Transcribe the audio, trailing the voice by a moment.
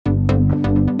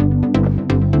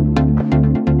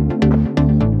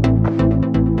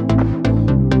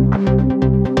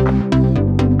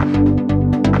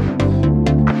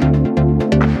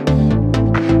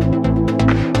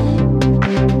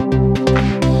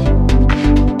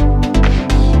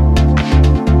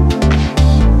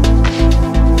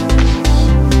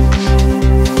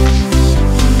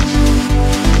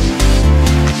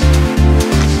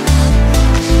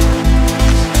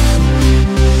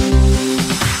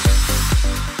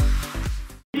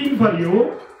For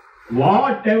you,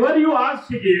 whatever you ask,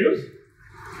 she gives.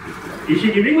 Is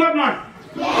she giving or not?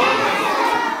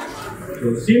 Yes.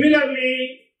 So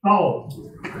similarly, cow.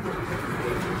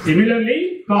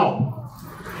 Similarly, cow.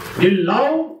 We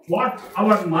love what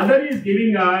our mother is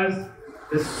giving us,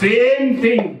 the same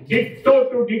thing, ditto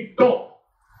to ditto,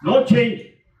 no change.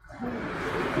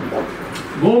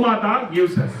 Gomata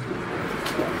gives us.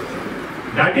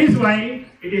 That is why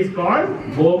it is called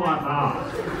Gomata.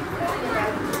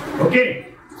 Okay.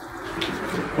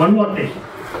 One more thing.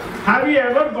 Have you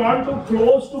ever gone too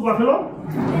close to buffalo?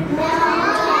 No.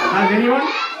 Has anyone?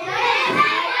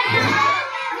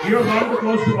 You have gone too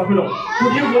close to buffalo.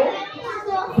 Could you go?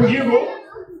 Could you go?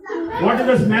 What is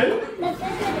the smell?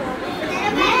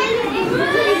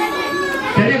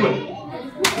 Terrible.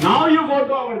 Now you go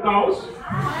to our cows.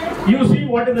 You see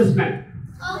what is the smell.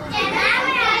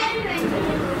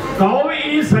 Cow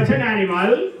is such an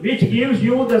animal which gives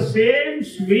you the same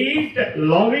sweet,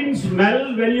 loving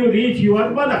smell when you reach your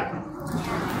mother.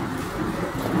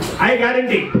 I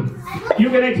guarantee. You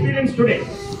can experience today.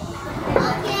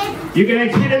 You can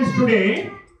experience today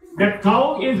that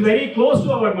cow is very close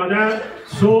to our mother,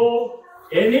 so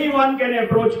anyone can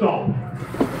approach cow.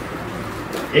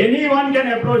 Anyone can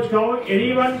approach cow,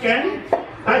 anyone can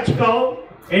touch cow,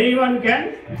 anyone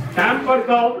can tamper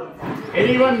cow,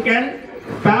 anyone can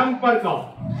pamper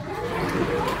cow.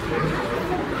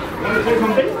 Want to say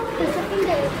something?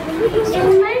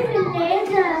 In my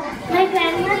village, my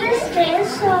grandmother stays,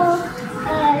 so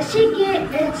she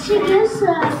gives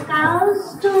cows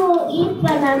to eat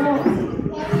banana.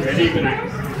 Very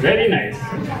nice. Very nice.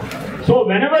 So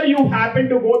whenever you happen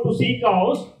to go to see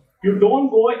cows, you don't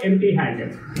go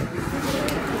empty-handed.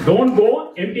 Don't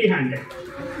go empty-handed.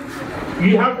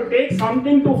 You have to take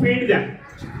something to feed them.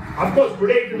 Of course,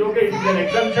 today it is okay, it is an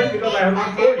exemption because I have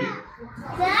not told you.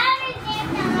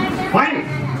 Fine.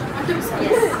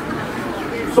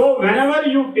 So, whenever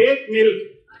you take milk,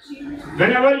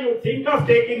 whenever you think of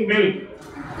taking milk,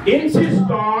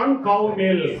 insist on cow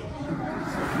milk.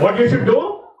 What you should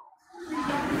do?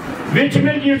 Which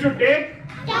milk you should take?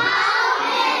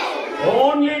 Cow milk.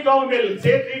 Only cow milk.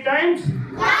 Say 3 times.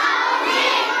 Cow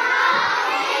milk.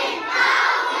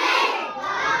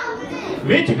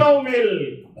 Which cow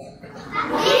milk?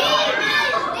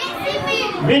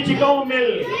 Which cow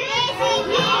milk?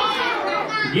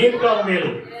 Give cow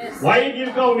milk. Why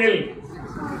give cow milk?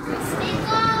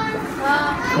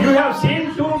 You have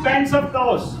seen 2 kinds of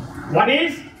cows. One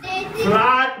is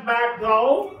flat back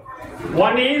cow.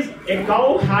 One is a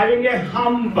cow having a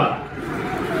hump.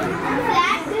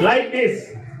 Like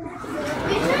this.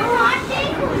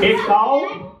 A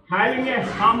cow having a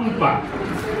hump.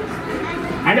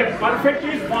 And a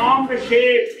perfectly formed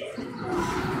shape.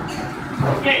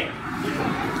 Okay.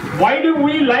 Why do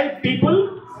we like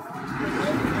people?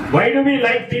 Why do we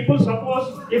like people?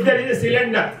 Suppose if there is a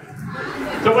cylinder.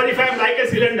 So what if I am like a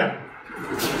cylinder?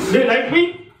 Do you like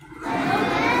me?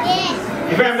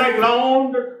 Yes. If I am like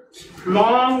round,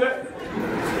 long,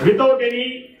 without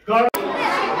any curve.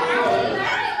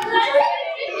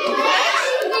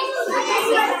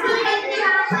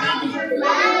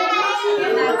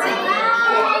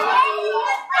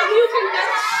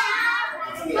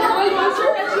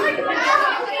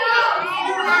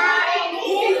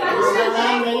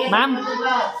 Ma'am.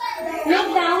 Look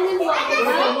down and walk.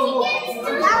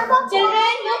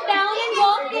 Children, look down and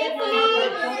walk carefully.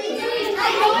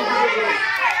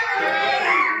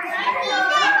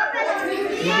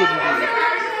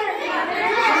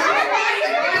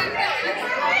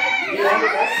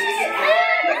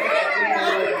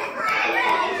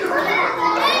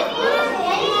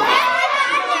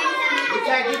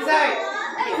 Inside.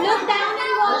 Look down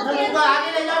and walk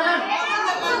carefully.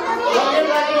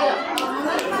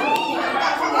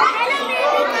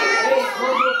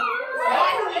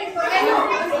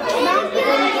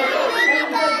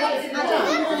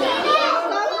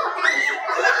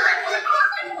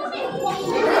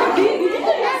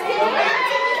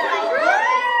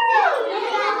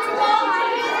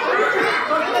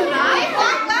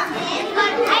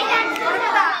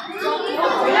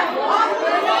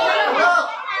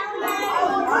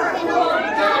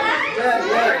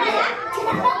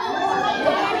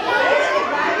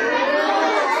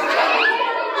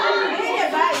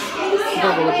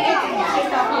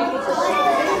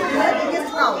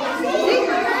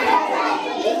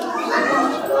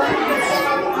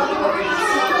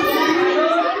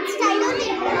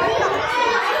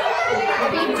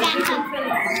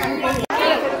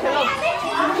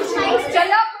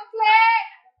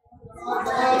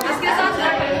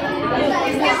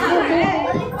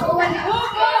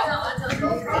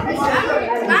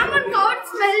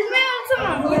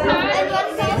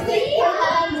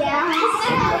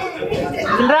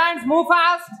 move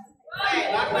fast.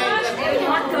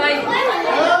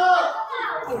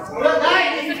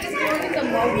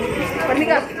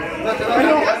 Pandika,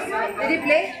 did he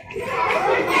play?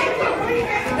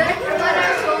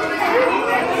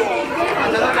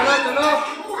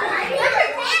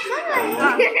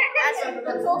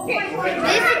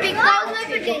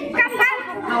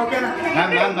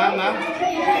 Ma'am.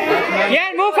 Yeah,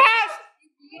 move fast.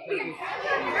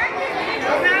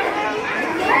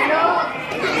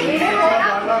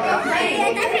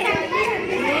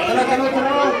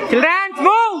 Children,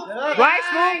 move. Boys,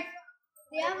 move.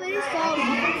 They are very strong.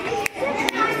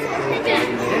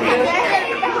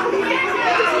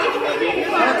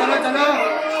 चलो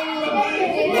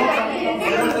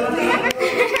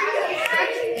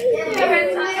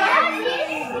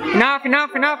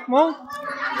Enough. Move.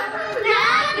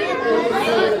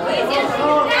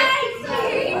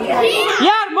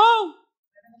 Yeah, move.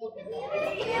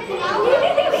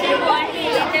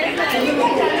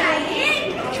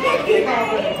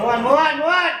 Move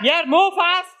on. Yeah, move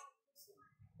fast.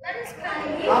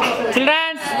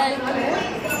 Children.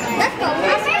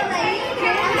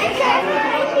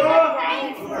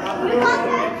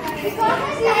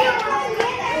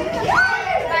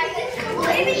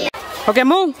 Okay,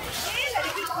 move.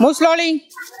 Move slowly.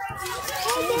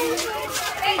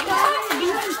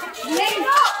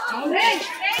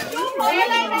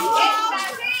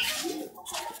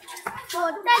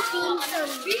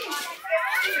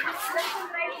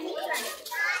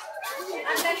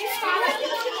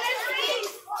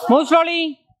 Move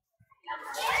slowly.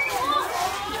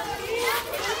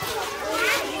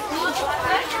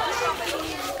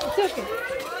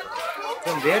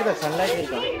 From where the sunlight will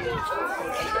come?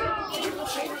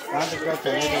 Can't attract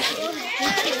sunlight.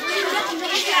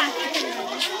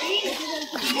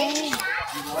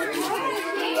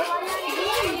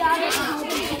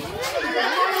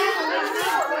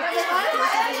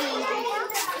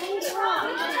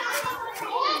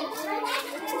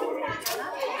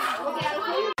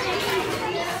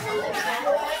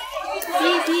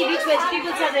 See which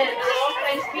vegetables are there.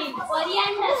 French beans.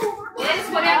 Coriander. Where is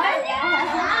coriander?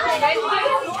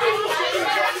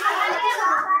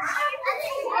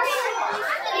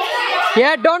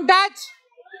 Yeah, don't touch.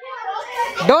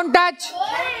 Don't touch.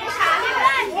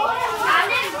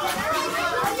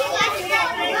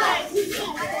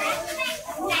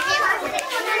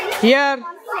 Here.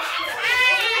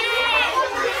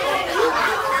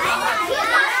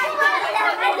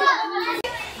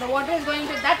 The water is going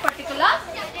to that particular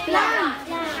plant.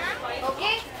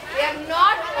 Okay? We are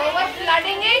not over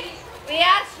flooding it. We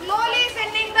are slowly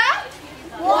sending the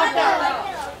water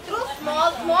through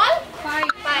small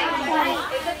pipes.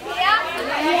 Is it clear?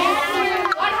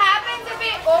 Yes. What happens if we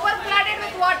over flood it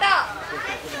with water?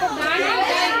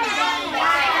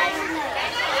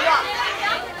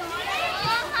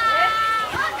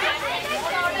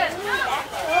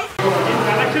 In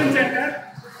collection center,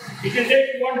 it will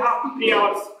take 2.5 to 3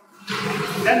 hours.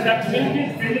 Then that milk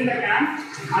is filled in the can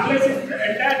unless if the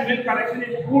entire milk collection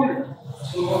is cooled.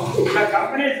 The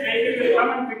company's vehicle will come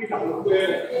and pick it up. Okay,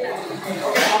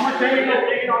 how much time it has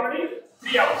taken already?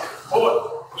 3 hours. Over.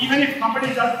 Even if company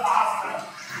does fast.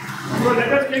 So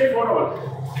let us take 4 hours.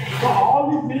 So all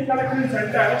these milk collection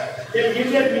centers, they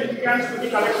give their milk cans to the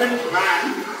collection van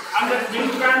and the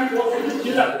milk can goes to the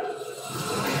chiller.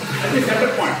 That is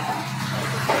center point.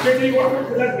 Then we go to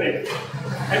chiller place.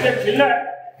 At the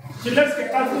chiller's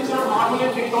capacity is normally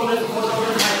 3,000,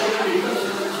 4,000, 5,000 liters.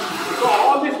 So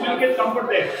all this milk is dumped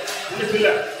there in the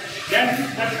chiller. Then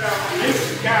that milk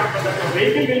can, the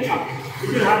vehicle will come. It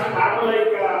will have to travel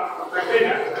like a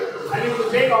container, and it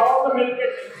will take all the milk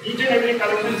at each and every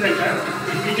collection center,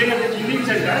 each and every chilling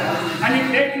center, and it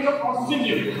takes to the processing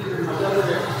unit.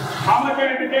 How much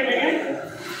time it will take again?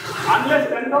 Unless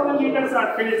 10,000 liters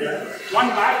are finished, one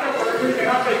batch of production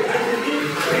cannot be electricity.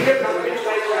 Bigger companies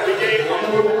like Vijay,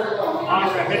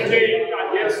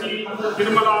 JFC,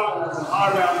 Tirumala, or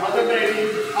Mother Dairy,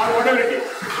 or whatever it is.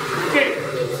 Okay.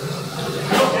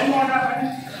 So then what happens?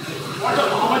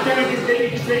 How much time it is taking?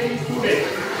 It is taking 2 days.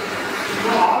 So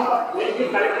all the vehicles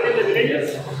collected in the villages,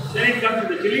 then it comes to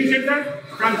the chilling center.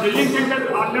 From chilling center,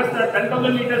 unless the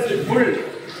 10,000 liters is full,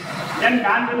 then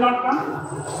can will not come.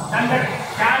 And the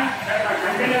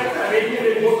container vehicle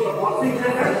will go to the processing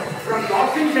center. From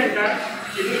processing center,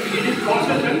 it is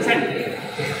processed and sent.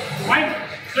 Fine.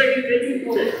 So it is taking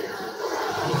 2 days.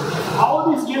 How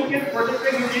this milk is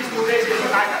protected in these 2 days is the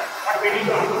matter. What we need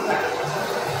to understand.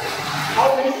 How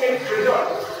milk is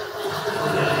preserved?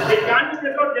 It can't be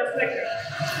preserved just like that.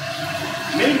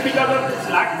 Milk, because of its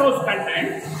lactose content,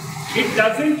 it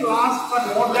doesn't last for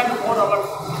more than 4 hours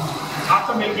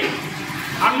after milking.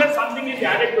 unless something is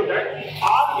added to that,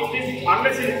 or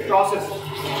unless it is processed.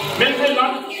 Milk will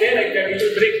not stay like that, it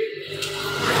will break.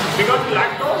 Because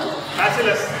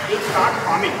lactobacillus will start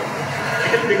forming.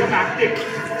 It will become active.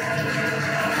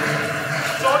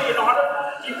 So in order to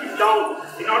keep it down,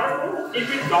 in order to keep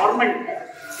it dormant,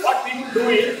 what people do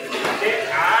is they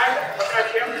add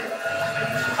potassium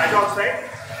hydroxide,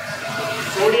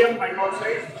 sodium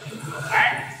hydroxide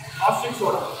and caustic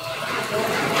soda.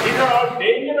 These are all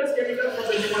dangerous chemicals for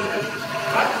the human health,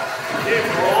 but they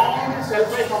prolong the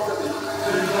shelf life of the milk.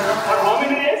 For how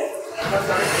many days? For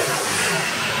 7 days.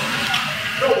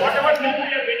 So whatever milk we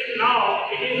are getting now,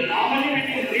 it is normally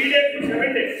between 3 days to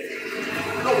 7 days.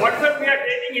 So whatever we are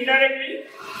taking indirectly,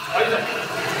 poison.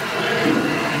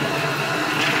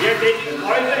 We are taking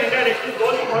poison indirectly,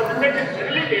 though the percentage is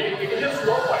really daily, it is a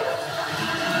slow poison.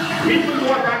 People who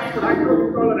are having lactose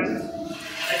intolerance,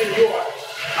 I think you are,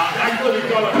 lactose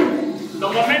intolerance, the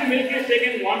moment milk is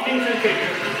taken, vomiting sensation,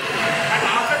 and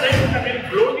after that the milk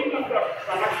bloating of the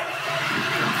stomach,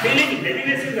 feeling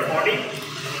heaviness in the body,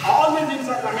 all these things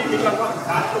are coming because of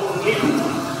lactose milk.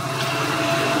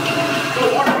 So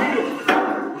what do we do?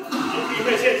 If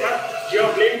I say, sir, you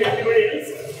have blamed everybody else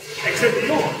except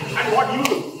you, and what you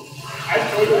do? I'll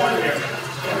show you what we have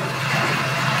done.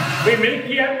 We milk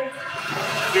here,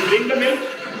 we bring the milk,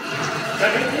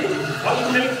 that is the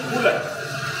whole milk cooler.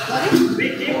 We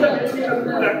keep the milk in the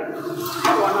cooler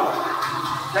for 1 hour.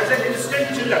 That's an instant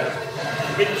chiller.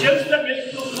 It chills the milk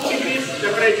to 2 degrees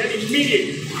temperature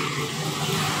immediately.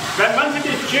 When once it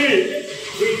is chilled,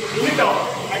 we pull it out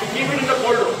and keep it in the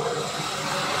cold room.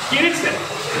 Keep it set.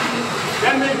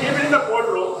 Then we keep it in the cold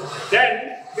room, then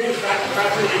we will start the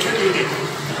pasteurization unit.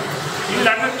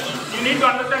 You need to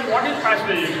understand what is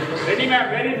pasteurization.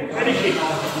 Very key.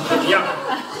 Yeah.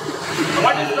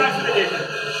 What is pasteurization?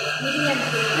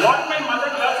 What my mother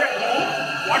does at home,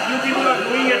 what you people are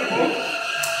doing at home,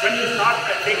 when you start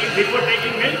before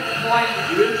taking milk,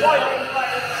 you will boil.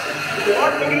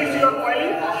 What degrees you are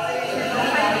boiling?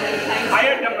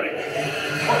 Higher temperature.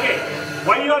 Okay.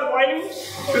 Why you are boiling?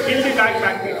 To kill the bad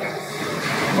bacteria.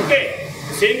 Okay.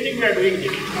 Same thing we are doing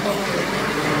here.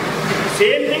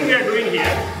 Same thing we are doing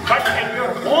here. But at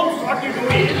your homes, what you do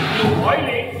is you boil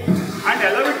it and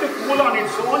allow it to cool on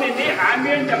its own in the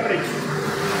ambient temperature.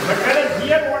 But whereas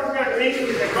here what we are doing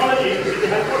with technology, with the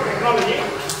help of technology,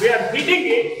 we are heating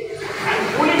it and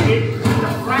cooling it in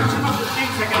a fraction of 15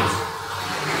 seconds.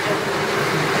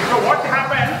 So what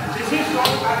happens? This is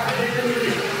called pasteurization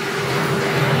unit.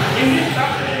 In this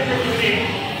pasteurization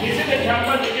unit, this is the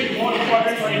chamber which is more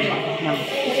important for anyone.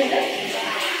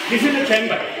 This is the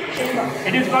chamber.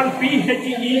 It is called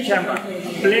PHE chamber,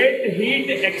 plate heat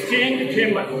exchange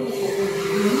chamber.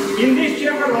 In this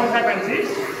chamber what happens is,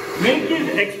 milk is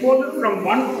exposed from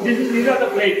these are the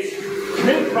plates.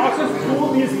 Milk processed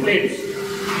through these plates.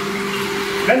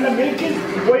 When the milk is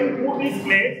going through these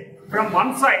plates, from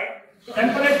one side,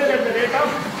 temperature at the rate of,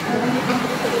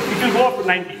 it will go up to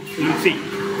 90, you will see.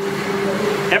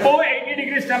 Above 80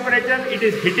 degrees temperature, it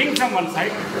is hitting from one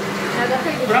side.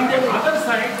 From the other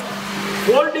side,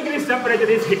 4 degrees temperature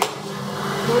is hit.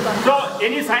 So,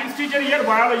 any science teacher here,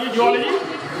 biology,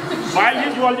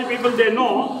 zoology people, they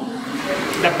know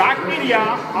the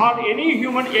bacteria or any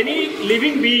human, any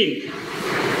living being,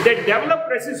 they develop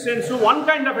resistance to one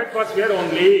kind of atmosphere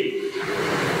only.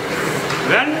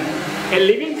 When a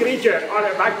living creature or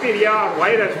a bacteria or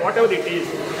virus, whatever it is,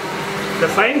 the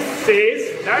science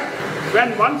says that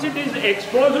when once it is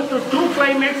exposed to 2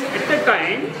 climates at a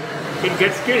time, it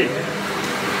gets killed.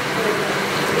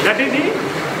 That is the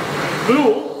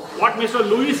clue what Mr.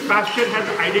 Louis Pasteur has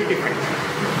identified.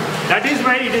 That is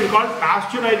why it is called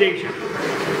pasteurization.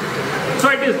 So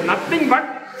it is nothing but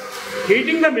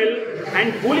heating the milk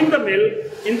and cooling the milk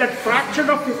in that fraction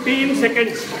of 15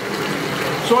 seconds,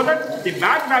 so that the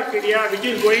bad bacteria which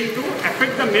is going to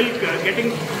affect the milk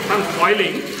getting from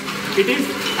spoiling, it is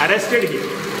arrested here.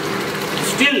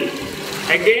 Still,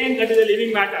 again that is a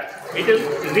living matter. It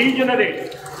will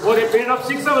regenerate over a period of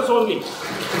 6 hours only.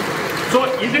 So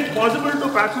is it possible to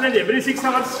pasteurize every 6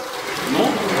 hours?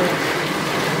 No.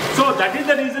 So that is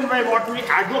the reason why what we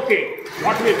advocate,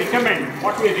 what we recommend,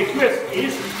 what we request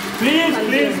is please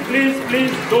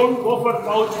don't go for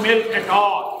pouch milk at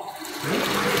all.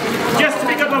 Just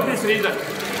because of this reason.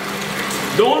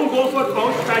 Don't go for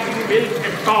pouch packing milk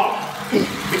at all.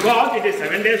 Because it is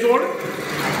 7 days old,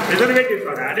 preservatives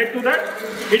are added to that.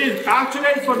 It is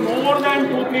pasteurized for more than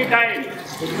 2-3 times.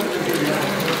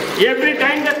 Every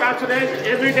time they pasteurize,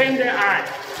 every time they add.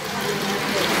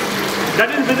 That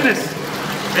is business.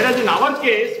 Whereas in our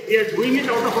case, we are doing it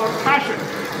out of our passion.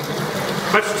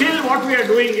 But still what we are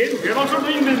doing is, we are also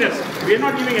doing business. We are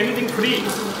not giving anything free.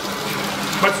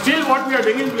 But still what we are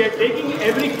doing is, we are taking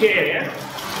every care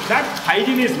that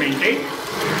hygiene is maintained,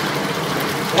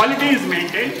 quality is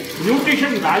maintained,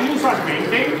 nutrition values are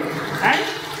maintained, and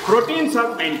proteins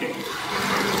are maintained.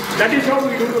 That is how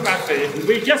we do the pasteurization.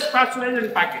 We just pasteurize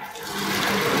and pack it.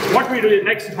 What we do is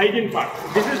next, hygiene part.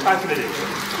 This is pasteurization.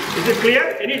 Is it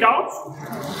clear? Any doubts?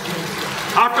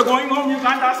 After going home, you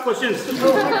can't ask questions. This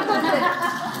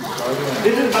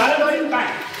is balancing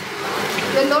tank.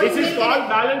 This is called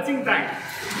balancing tank.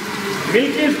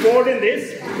 Milk is poured in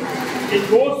this. It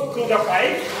goes through the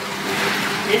pipe.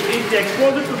 It is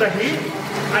exposed to the heat,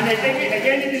 and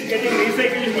again it is getting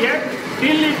recycled in here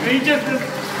till it reaches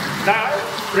the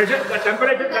pressure, the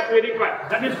temperature that we require.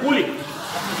 That is cooling.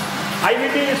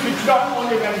 IVT is switched on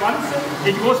only when once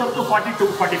it goes up to 42,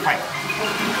 45.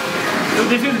 So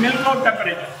this is milk out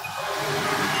temperature.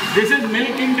 This is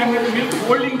milking temperature, milk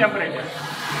holding temperature.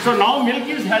 So now milk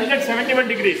is held at 71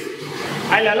 degrees.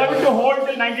 I'll allow it to hold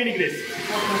till 90 degrees.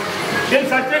 Till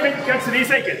such time it gets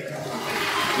recycled.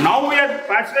 Now we are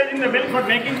pasteurizing the milk for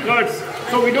making curds.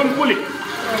 So we don't cool it.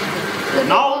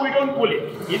 Now we don't cool it.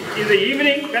 In the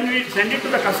evening when we send it to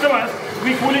the customers,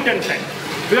 we cool it and send.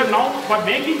 Because now for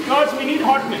making curds we need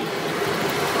hot milk.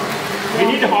 We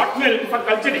need hot milk for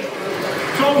culturing.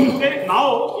 So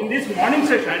now in this morning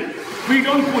session, we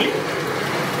don't cool it.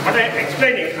 But I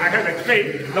have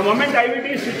explained, the moment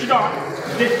IVT is switched on,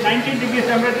 this 19 degrees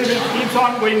temperature keeps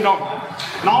on going down.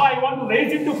 Now I want to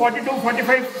raise it to 42,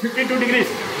 45, 52 degrees.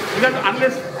 Because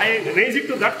unless I raise it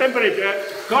to that temperature,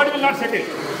 curd will not settle.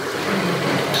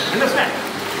 Understand?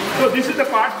 So this is the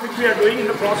part which we are doing in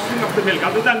the processing of the milk.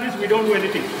 Other than this, we don't do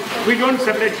anything. We don't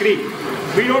separate cream.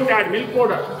 We don't add milk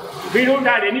powder. We don't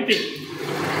add anything.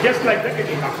 Just like that it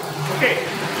will come. Okay.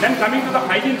 Then coming to the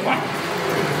hygiene part.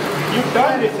 You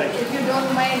turn this side. If you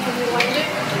don't mind, will you wind it?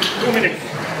 2 minutes.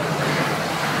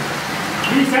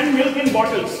 We send milk in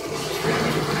bottles.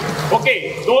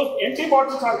 Okay, those empty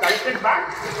bottles are collected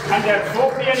back and they are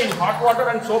soaked here in hot water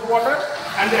and soap water,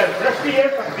 and they are brushed here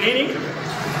for cleaning.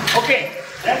 Okay,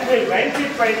 then we rinse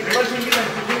it by reversing it and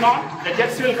switching on. The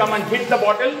jets will come and hit the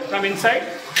bottle from inside.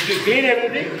 It will clean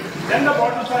everything. Then the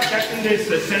bottles are kept in this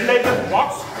sterilizer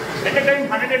box. At a time,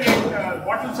 108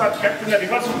 bottles are kept in the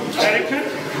reverse direction,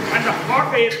 and the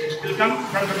hot air will come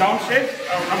from the downstairs,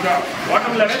 from the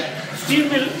bottom level. Steam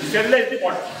will sterilize the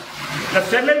bottle. The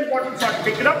sterilized bottles are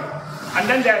picked up, and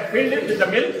then they are filled with the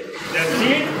milk. They are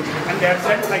sealed, and they are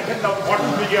sent like that. The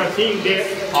bottles which you are seeing there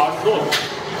are those.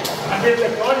 And there is a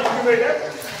curd incubator.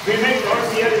 We make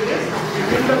curds here in this. We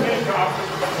fill the milk up,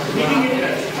 heating it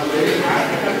there.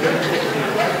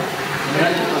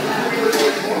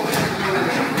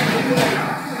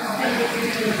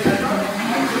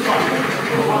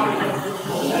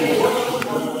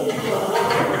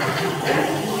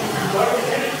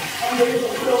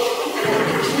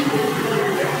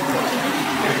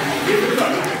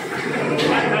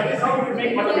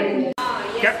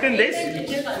 Kept in this,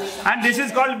 and this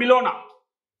is called Bilona.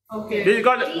 Okay. This is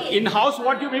called in-house.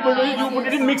 What you people do is you put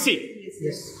it in mixie.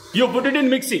 Yes. You put it in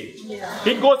mixie. Yeah.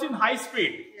 It goes in high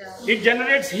speed. Yeah. It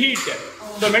generates heat.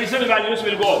 The medicinal values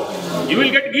will go up. You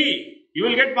will get ghee. You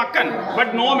will get makkan,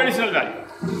 but no medicinal value.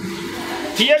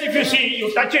 Here, if you see,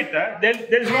 you touch it,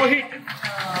 there is no heat.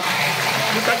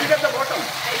 You touch it at the bottom.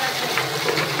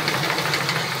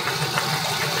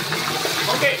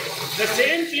 Okay. The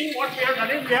same thing what we have done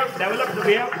is we have developed,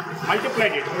 we have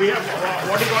multiplied it. We have,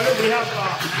 what do you call it? We have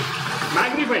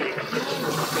magnified it.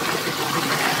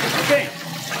 Okay.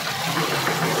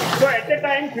 So at the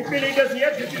time, 50 liters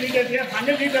here, 50 liters here,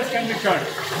 100 liters can be churned.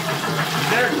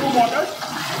 There are 2 motors,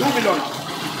 2 Bilona.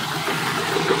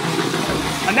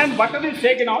 And then butter is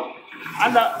taken out.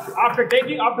 And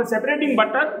after separating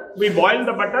butter, we boil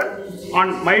the butter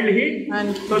on mild heat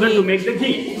and so that to make the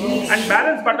ghee. And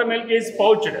balanced buttermilk is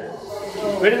pouched.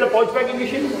 Where is the pouch packing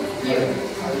machine? Here.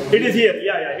 It is here.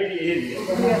 Yeah, it is here.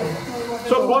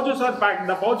 So pouches are packed.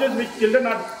 The pouches which children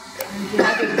are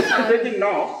taking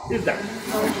now is that.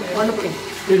 Wonderful.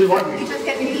 This is what we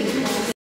do.